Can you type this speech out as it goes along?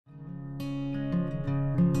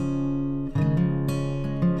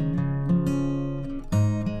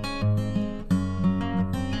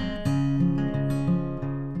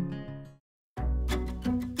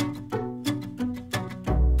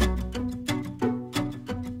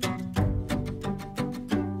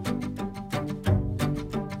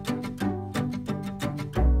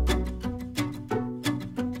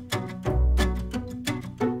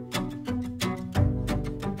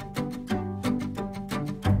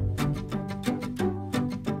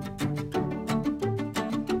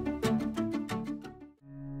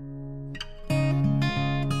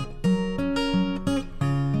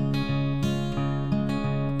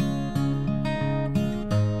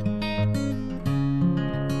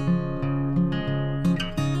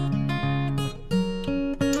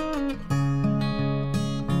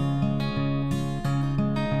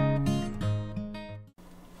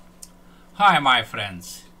Hi my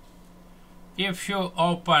friends, if you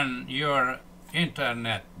open your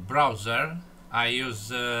internet browser, I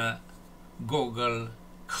use Google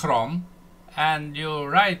Chrome, and you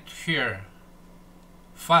write here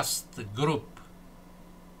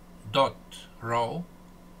fastgroup.ro,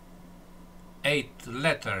 8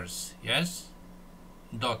 letters, yes,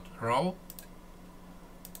 .ro,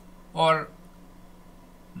 or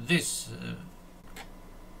this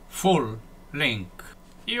full link,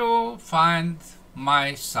 you find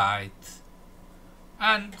my site,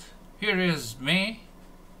 and here is me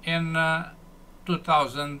in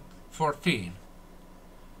 2014.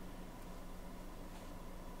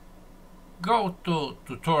 Go to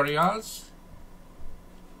tutorials,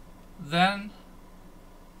 then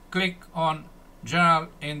click on general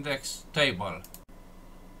index table,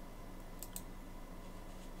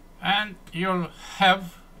 and you'll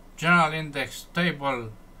have general index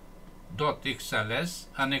table.xls,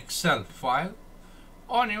 an Excel file,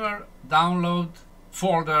 on your download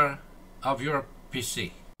folder of your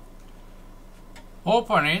PC.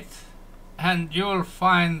 Open it and you'll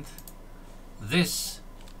find this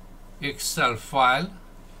Excel file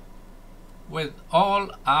with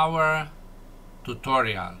all our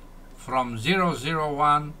tutorial from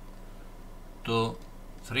 001 to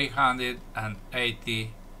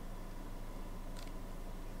 380.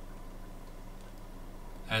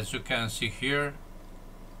 As you can see here,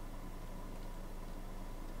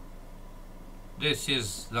 this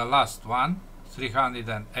is the last one,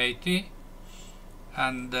 380,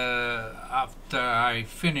 and after I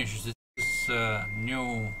finish this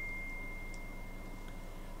new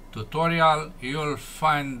tutorial, you'll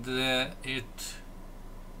find it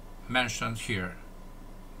mentioned here.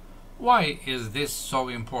 Why is this so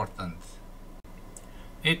important?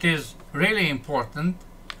 It is really important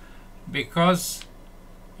because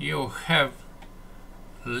you have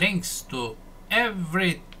links to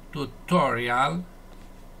every tutorial,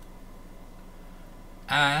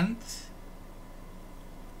 and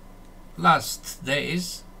last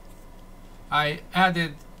days I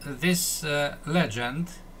added this legend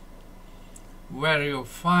where you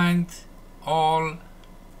find all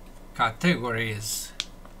categories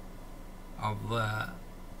of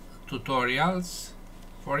tutorials.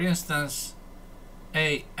 For instance,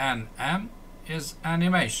 ANM is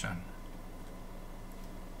animation,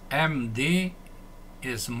 MD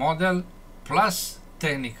is model plus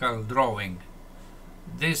technical drawing.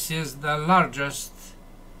 This is the largest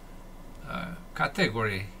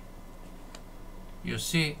category. You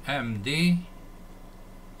see MD.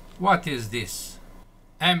 What is this?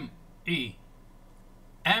 ME.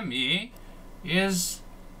 ME is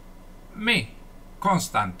me,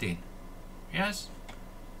 Constantine. Yes?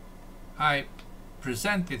 I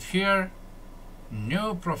presented here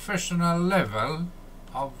new professional level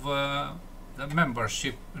of the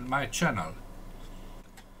membership in my channel.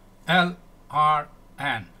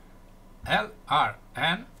 LRN.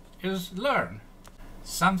 LRN is learn,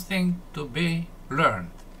 something to be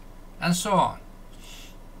learned, and so on.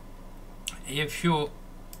 If you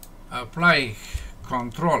apply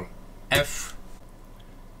Control F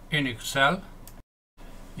in Excel,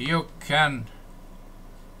 you can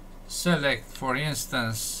select, for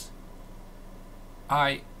instance,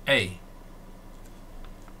 IA,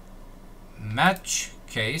 match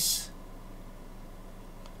case,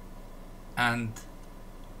 and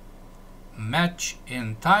match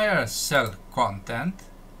entire cell content,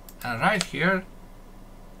 and right here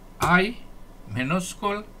I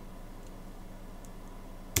minuscule,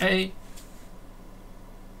 A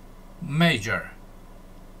major,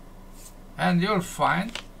 and you'll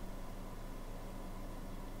find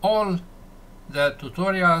all the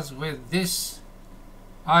tutorials with this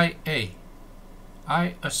IA,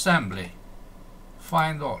 I assembly.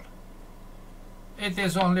 Find all. It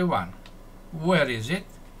is only one. Where is it?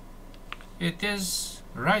 It is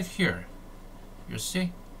right here. You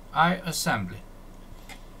see, I assembly.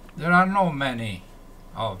 There are no many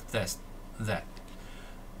of that.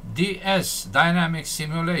 DS, dynamic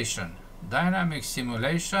simulation. Dynamic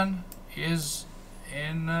simulation is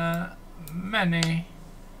in many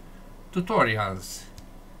tutorials.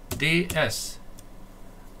 DS,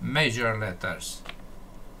 major letters.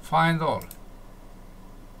 Find all.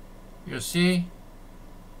 You see,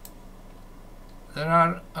 there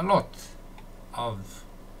are a lot of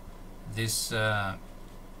this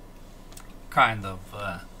kind of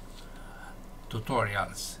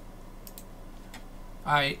tutorials.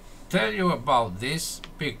 I tell you about this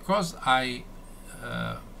because I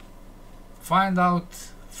find out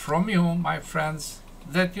from you, my friends,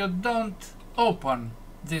 that you don't open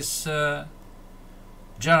this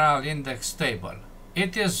general index table.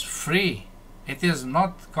 It is free It is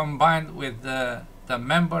not combined with the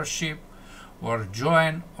membership or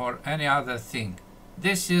join or any other thing.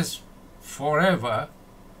 This is forever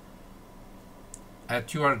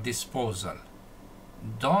at your disposal.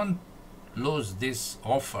 Don't lose this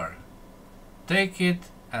offer. Take it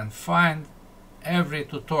and find every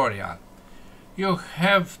tutorial. You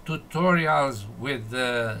have tutorials with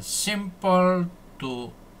simple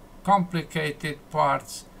to complicated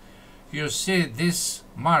parts. You see this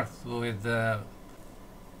marked with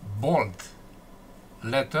bold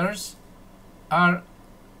letters are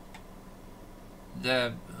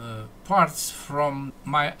the parts from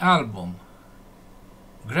my album,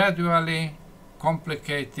 gradually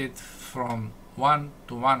complicated from 1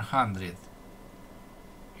 to 100.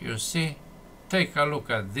 You see, take a look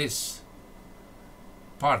at this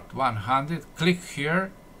part 100, click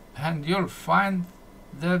here and you'll find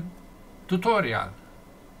the tutorial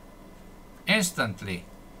instantly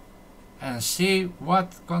and see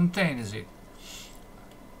what contains it.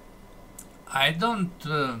 I don't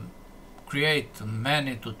create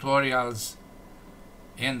many tutorials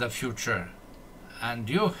in the future, and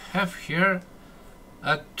you have here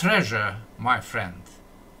a treasure, my friend.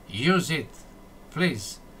 Use it,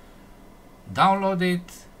 please. Download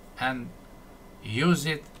it and use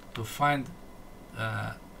it to find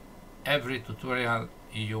every tutorial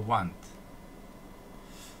you want.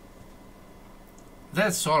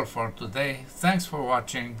 That's all for today. Thanks for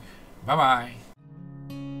watching. Bye bye.